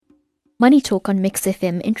Money Talk on Mix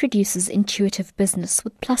FM introduces Intuitive Business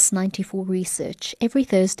with Plus 94 Research every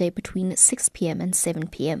Thursday between 6 p.m. and 7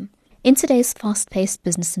 p.m. In today's fast-paced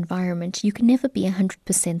business environment, you can never be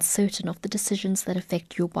 100% certain of the decisions that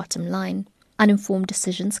affect your bottom line. Uninformed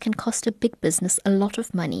decisions can cost a big business a lot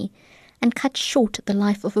of money and cut short the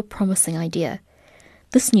life of a promising idea.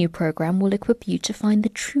 This new program will equip you to find the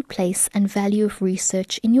true place and value of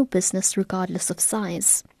research in your business regardless of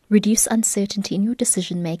size. Reduce uncertainty in your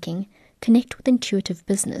decision-making. Connect with Intuitive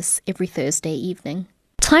Business every Thursday evening.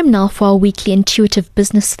 Time now for our weekly Intuitive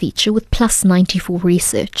Business feature with Plus 94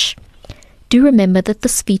 Research. Do remember that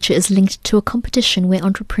this feature is linked to a competition where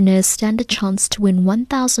entrepreneurs stand a chance to win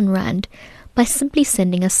 1,000 Rand by simply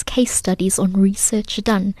sending us case studies on research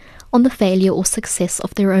done on the failure or success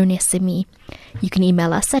of their own SME. You can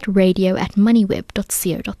email us at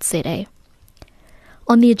radio@moneyweb.co.za.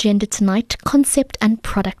 On the agenda tonight, concept and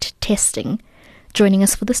product testing. Joining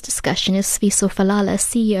us for this discussion is Sifiso Falala,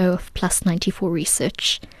 CEO of Plus 94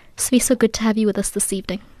 Research. Sifiso, good to have you with us this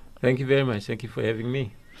evening. Thank you very much. Thank you for having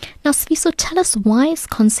me. Now, Sifiso, tell us, why is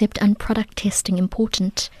concept and product testing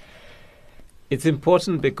important? It's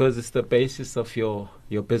important because it's the basis of your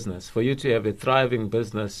business. For you to have a thriving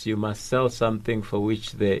business, you must sell something for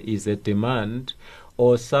which there is a demand,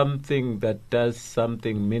 or something that does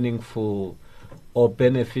something meaningful or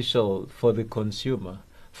beneficial for the consumer,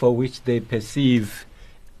 for which they perceive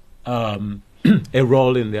a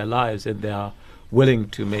role in their lives, and they are willing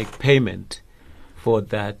to make payment for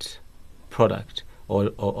that product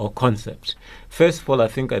or concept. First of all, I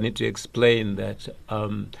think I need to explain that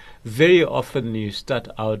very often you start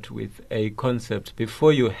out with a concept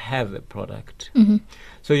before you have a product. Mm-hmm.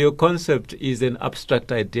 So your concept is an abstract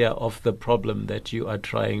idea of the problem that you are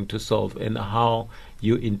trying to solve and how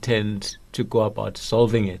you intend to go about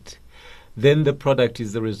solving it. Then the product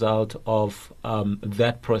is the result of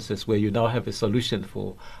that process, where you now have a solution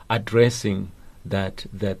for addressing that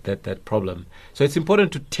problem. So it's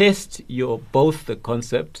important to test both the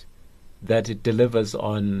concept, that it delivers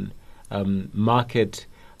on market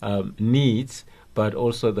needs, but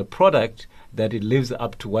also the product, that it lives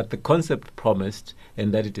up to what the concept promised,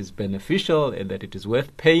 and that it is beneficial, and that it is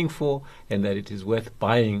worth paying for, and that it is worth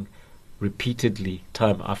buying repeatedly,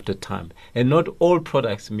 time after time. And not all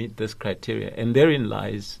products meet this criteria, and therein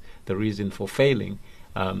lies the reason for failing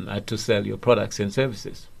to sell your products and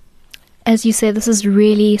services. As you say, this is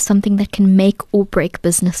really something that can make or break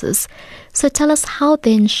businesses. So tell us, how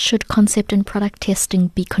then should concept and product testing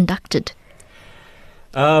be conducted?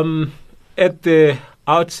 At the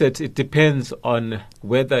outset, it depends on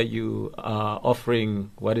whether you are offering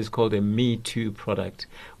what is called a Me Too product,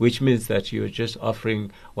 which means that you're just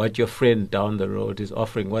offering what your friend down the road is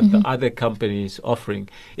offering, what the other company is offering,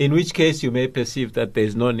 in which case you may perceive that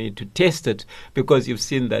there's no need to test it because you've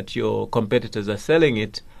seen that your competitors are selling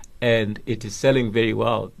it and it is selling very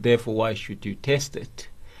well. Therefore, why should you test it?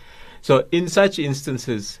 So in such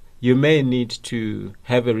instances, you may need to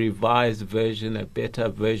have a revised version, a better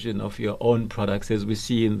version of your own products, as we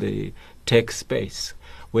see in the tech space,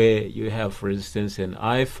 where you have, for instance, an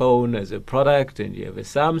iPhone as a product, and you have a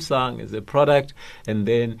Samsung as a product, and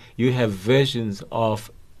then you have versions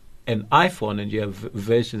of an iPhone and you have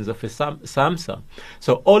versions of a Samsung.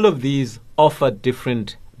 So all of these offer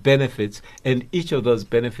different benefits, and each of those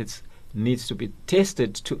benefits needs to be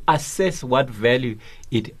tested to assess what value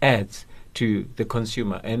it adds to the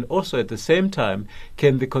consumer. And also at the same time,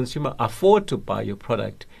 can the consumer afford to buy your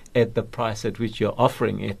product at the price at which you're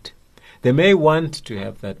offering it? They may want to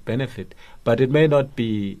have that benefit, but it may not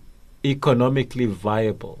be economically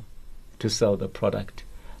viable to sell the product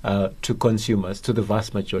to consumers, to the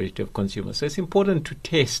vast majority of consumers. So it's important to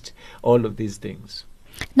test all of these things.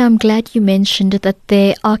 Now, I'm glad you mentioned that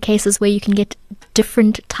there are cases where you can get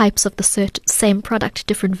different types of the same product,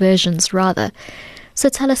 different versions rather. So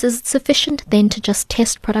tell us, is it sufficient then to just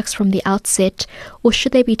test products from the outset, or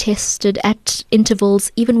should they be tested at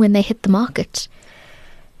intervals even when they hit the market?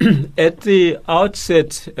 At the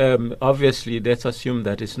outset, obviously, let's assume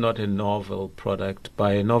that it's not a novel product.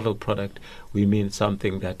 By a novel product, we mean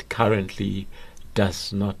something that currently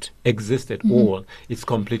does not exist at all. It's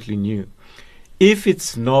completely new. If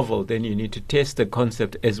it's novel, then you need to test the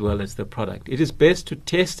concept as well as the product. It is best to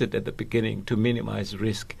test it at the beginning to minimize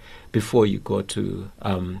risk before you go to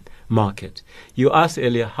market. You asked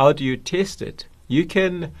earlier, how do you test it? You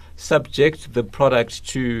can subject the product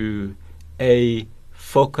to a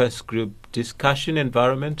focus group discussion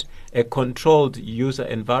environment, a controlled user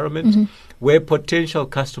environment, where potential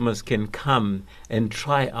customers can come and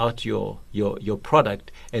try out your product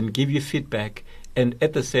and give you feedback, and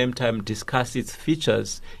at the same time discuss its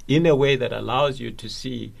features in a way that allows you to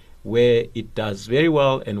see where it does very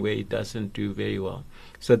well and where it doesn't do very well.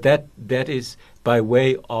 So that is by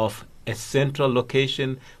way of a central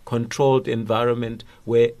location, controlled environment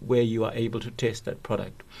where you are able to test that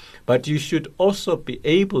product. But you should also be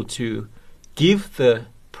able to give the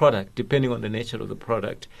product, depending on the nature of the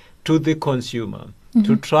product, to the consumer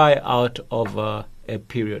to try out over a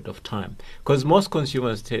period of time. Because most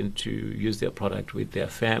consumers tend to use their product with their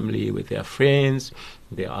family, with their friends.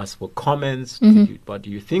 They ask for comments. What do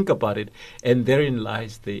you think about it? And therein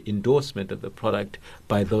lies the endorsement of the product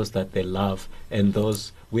by those that they love and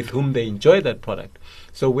those with whom they enjoy that product.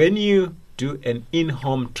 So when you do an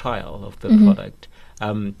in-home trial of the product,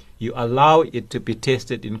 you allow it to be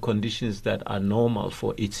tested in conditions that are normal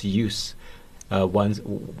for its use.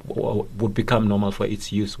 Would become normal for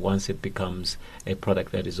its use once it becomes a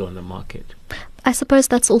product that is on the market. I suppose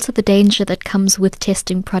that's also the danger that comes with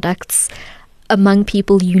testing products among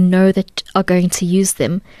people you know that are going to use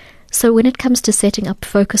them. So when it comes to setting up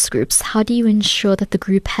focus groups, how do you ensure that the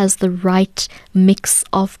group has the right mix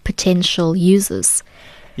of potential users?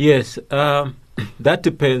 Yes, that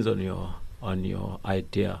depends on your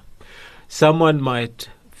idea. Someone might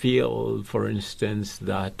feel, for instance,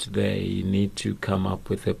 that they need to come up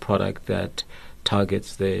with a product that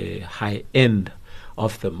targets the high end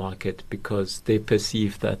of the market because they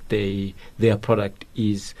perceive that their product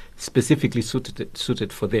is specifically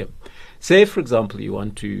suited for them. Say, for example, you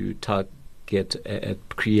want to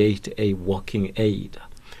create a walking aid,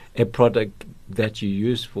 a product that you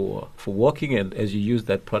use for walking, and as you use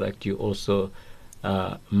that product, you also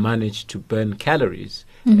manage to burn calories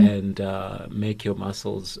and make your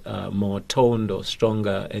muscles more toned or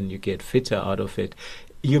stronger, and you get fitter out of it.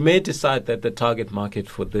 You may decide that the target market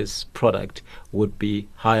for this product would be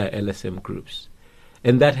higher LSM groups.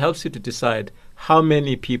 And that helps you to decide how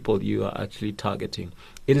many people you are actually targeting.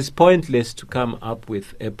 It is pointless to come up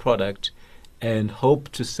with a product and hope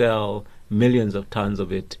to sell millions of tons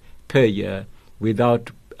of it per year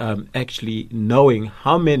without actually knowing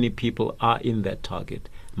how many people are in that target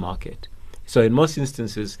market. So in most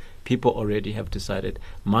instances, people already have decided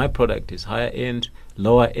my product is higher end,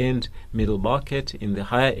 lower end, middle market. In the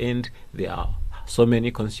higher end, there are so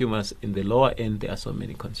many consumers. In the lower end, there are so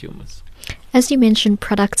many consumers. As you mentioned,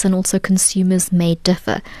 products and also consumers may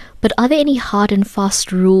differ, but are there any hard and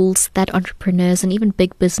fast rules that entrepreneurs and even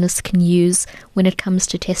big business can use when it comes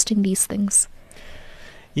to testing these things?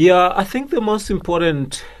 Yeah, I think the most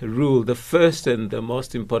important rule, the first and the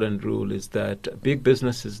most important rule, is that big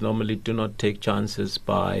businesses normally do not take chances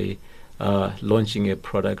by launching a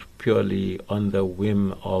product purely on the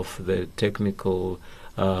whim of the technical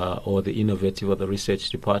or the innovative or the research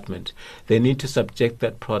department. They need to subject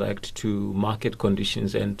that product to market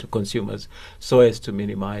conditions and to consumers so as to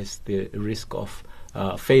minimize the risk of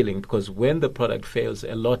failing, because when the product fails,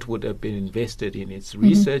 a lot would have been invested in its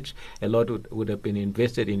research, a lot would have been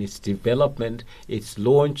invested in its development, its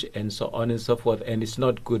launch, and so on and so forth. And it's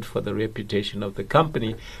not good for the reputation of the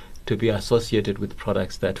company to be associated with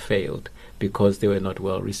products that failed because they were not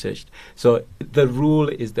well researched. So the rule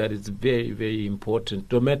is that it's very, very important,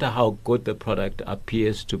 no matter how good the product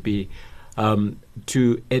appears to be,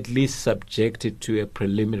 to at least subject it to a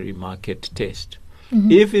preliminary market test.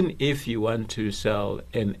 Even if you want to sell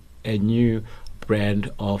a new brand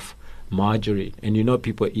of margarine, and you know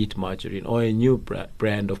people eat margarine, or a new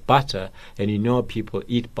brand of butter, and you know people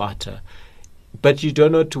eat butter, but you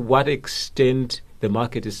don't know to what extent the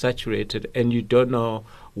market is saturated, and you don't know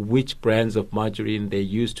which brands of margarine they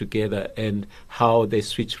use together and how they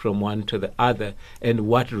switch from one to the other, and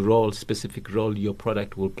what specific role your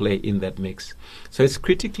product will play in that mix. So it's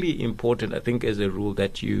critically important, I think, as a rule,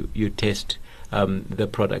 that you test the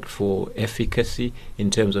product for efficacy, in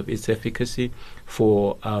terms of its efficacy,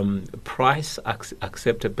 for price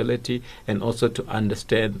acceptability, and also to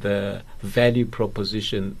understand the value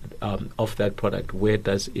proposition of that product. Where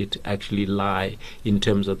does it actually lie in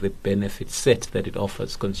terms of the benefit set that it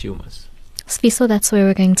offers consumers? Sifiso, that's where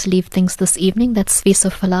we're going to leave things this evening. That's Sifiso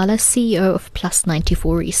Falala, CEO of Plus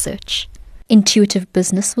 94 Research. Intuitive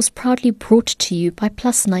Business was proudly brought to you by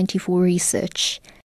Plus 94 Research.